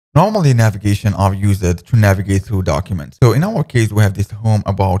Normally, navigation are used to navigate through documents. So in our case, we have this home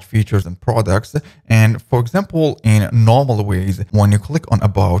about features and products. And for example, in normal ways, when you click on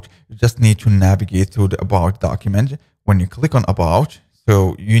about, you just need to navigate through the about document. When you click on about,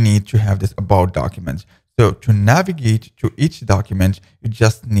 so you need to have this about document. So to navigate to each document, you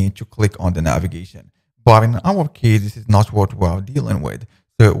just need to click on the navigation. But in our case, this is not what we are dealing with.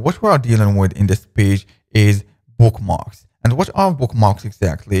 So what we are dealing with in this page is bookmarks. And what are bookmarks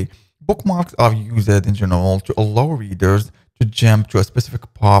exactly? Bookmarks are used in general to allow readers to jump to a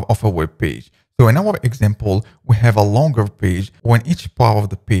specific part of a web page. So in our example, we have a longer page when each part of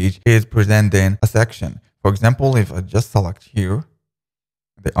the page is presenting a section. For example, if I just select here,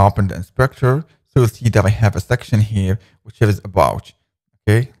 the open the inspector, so you'll see that I have a section here which is about.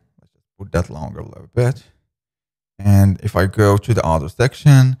 Okay, let's just put that longer a little bit. And if I go to the other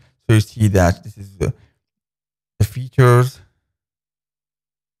section, so you see that this is the features.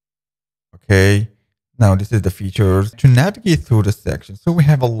 Okay, now this is the features to navigate through the section. So we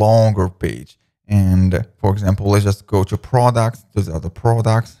have a longer page. And for example, let's just go to products. Those are the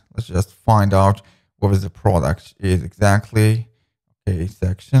products. Let's just find out what is the product is exactly. Okay,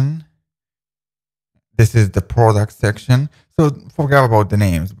 section. This is the product section. So forget about the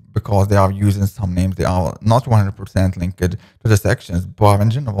names because they are using some names. They are not 100% linked to the sections, but in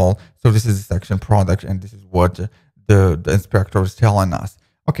general, so this is the section product, and this is what the inspector is telling us.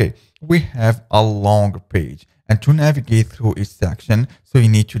 Okay, we have a long page, and to navigate through each section, so you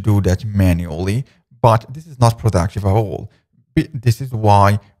need to do that manually, but this is not productive at all. This is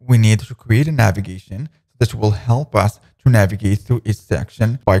why we need to create a navigation that will help us to navigate through each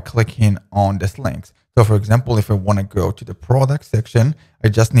section by clicking on these links. So for example, if I want to go to the product section, I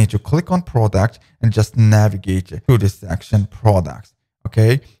just need to click on product and just navigate through this section products.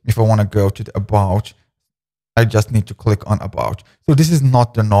 Okay. If I want to go to the about, I just need to click on about. So this is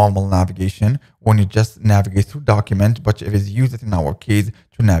not the normal navigation when you just navigate through document, but it is used in our case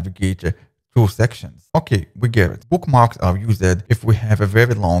to navigate through sections. Okay, we get it. Bookmarks are used if we have a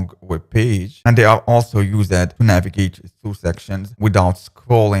very long web page, and they are also used to navigate through sections without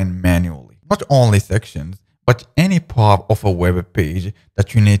scrolling manually. Not only sections, but any part of a web page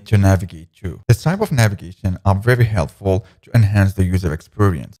that you need to navigate to. This type of navigation are very helpful to enhance the user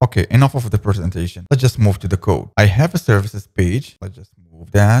experience. Okay, enough of the presentation. Let's just move to the code. I have a services page. Let's just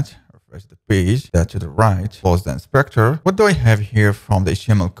move that. Refresh the page, that to the right, close the inspector. What do I have here from the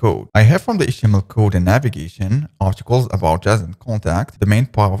HTML code? I have from the HTML code a navigation, articles, about us, and contact, the main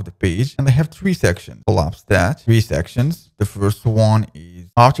part of the page, and I have three sections. Collapse that, three sections. The first one is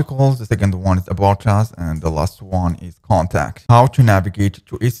articles, the second one is about us, and the last one is contact. How to navigate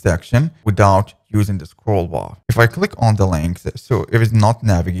to each section without using the scroll bar. If I click on the links, so it is not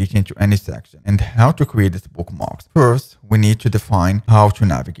navigating to any section. And how to create this bookmarks. First, we need to define how to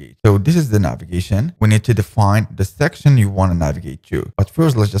navigate. So this is the navigation. We need to define the section you want to navigate to. But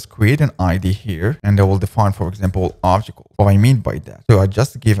first, let's just create an ID here, and I will define, for example, article. What I mean by that. So I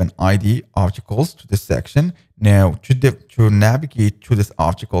just give an ID articles to this section. Now to navigate to this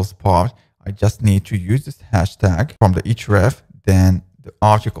articles part, I just need to use this hashtag from the href, then the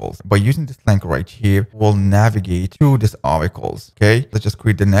articles. By using this link right here, we'll navigate to these articles. Okay, let's just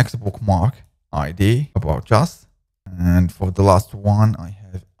create the next bookmark, ID, about us. And for the last one, I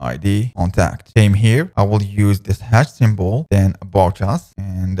have ID, contact. Same here, I will use this hash symbol, then about us.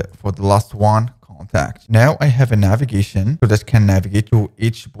 And for the last one, contact. Now I have a navigation so that can navigate to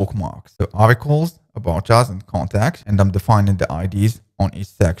each bookmark. So articles, about us, and contact, and I'm defining the IDs on each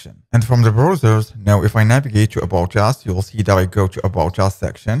section. And from the browsers, now if I navigate to about us, you'll see that I go to about us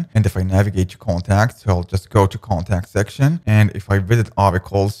section. And if I navigate to contact, so I'll just go to contact section. And if I visit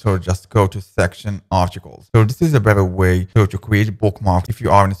articles, so just go to section articles. So this is a better way to create bookmarks if you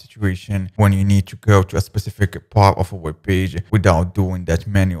are in a situation when you need to go to a specific part of a web page without doing that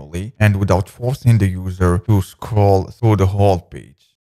manually and without forcing the user to scroll through the whole page.